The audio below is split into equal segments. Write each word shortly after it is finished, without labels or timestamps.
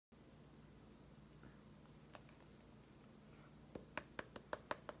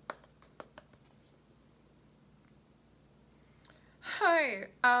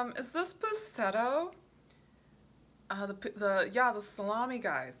Hi, is this Busseto? The salami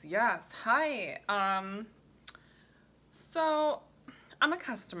guys. Yes. Hi. So I'm a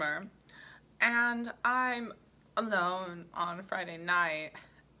customer and I'm alone on a Friday night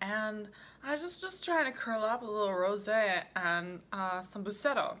and I was just trying to curl up a little rosé and some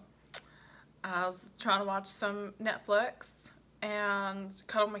Busseto. I was trying to watch some Netflix and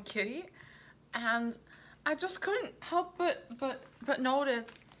cuddle my kitty, and I just couldn't help but notice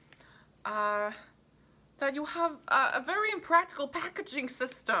that you have a very impractical packaging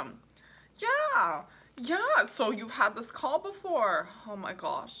system. Yeah, so you've had this call before. Oh my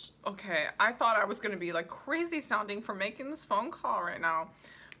gosh. Okay, I thought I was gonna be like crazy sounding for making this phone call right now.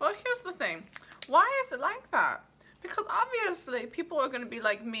 Well, here's the thing. Why is it like that? Because obviously people are gonna be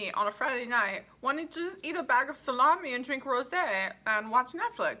like me on a Friday night wanting to just eat a bag of salami and drink rosé and watch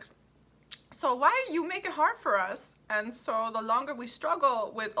Netflix. So why you make it hard for us? And so the longer we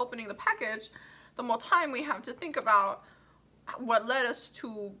struggle with opening the package, the more time we have to think about what led us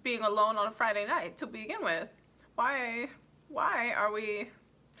to being alone on a Friday night to begin with. Why are we...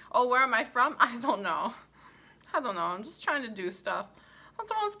 Oh, where am I from? I don't know. I'm just trying to do stuff. I'm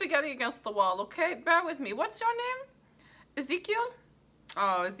throwing spaghetti against the wall, okay? Bear with me. What's your name? Ezekiel?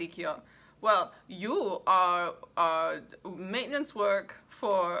 Oh, Ezekiel. Well, you are maintenance work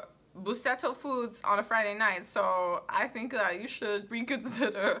for Busseto Foods on a Friday night, so I think that you should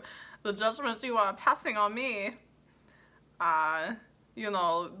reconsider the judgment you are passing on me. You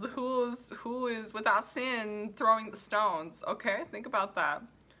know, who is without sin throwing the stones, okay? Think about that.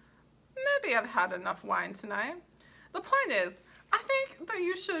 Maybe I've had enough wine tonight. The point is, I think that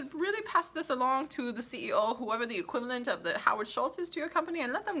you should really pass this along to the CEO, whoever the equivalent of the Howard Schultz is to your company,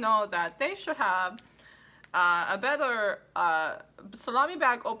 and let them know that they should have a better salami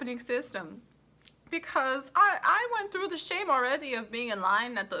bag opening system. Because I went through the shame already of being in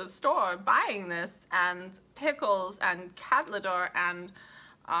line at the store buying this, and pickles and cat litter and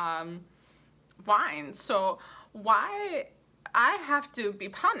wine. So why I have to be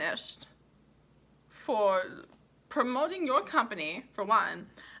punished for promoting your company, for one,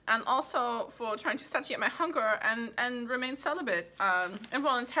 and also for trying to satiate my hunger and remain celibate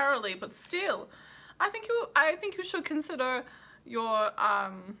involuntarily, but still, I think you should consider your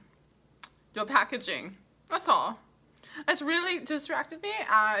packaging. That's all. It's really distracted me.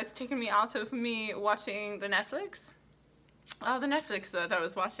 It's taken me out of me watching the Netflix. The Netflix that I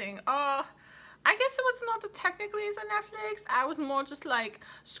was watching. I guess it was not technically a Netflix. I was more just like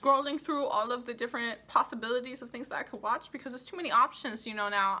scrolling through all of the different possibilities of things that I could watch, because there's too many options, you know,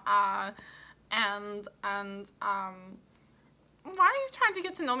 now. Why are you trying to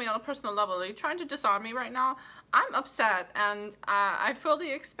get to know me on a personal level? Are you trying to disarm me right now? I'm upset, and I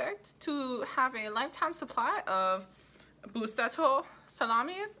fully expect to have a lifetime supply of Busseto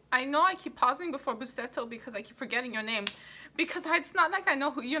salamis. I know I keep pausing before Busseto because I keep forgetting your name. Because it's not like I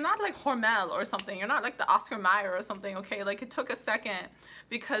know who, you're not like Hormel or something. You're not like the Oscar Mayer or something, okay? Like, it took a second,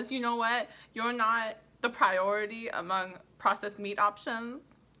 because you know what? You're not the priority among processed meat options.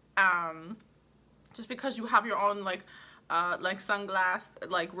 Just because you have your own like sunglass,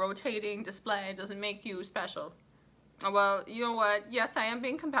 like rotating display doesn't make you special. Well, you know what? Yes, I am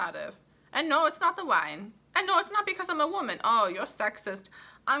being combative. And no, it's not the wine. And no, it's not because I'm a woman. Oh, you're sexist.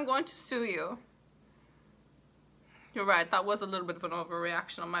 I'm going to sue you. You're right, that was a little bit of an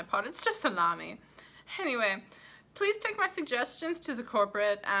overreaction on my part. It's just salami. Anyway, please take my suggestions to the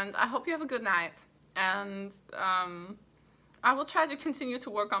corporate, and I hope you have a good night. And I will try to continue to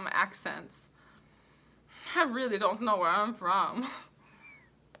work on my accents. I really don't know where I'm from.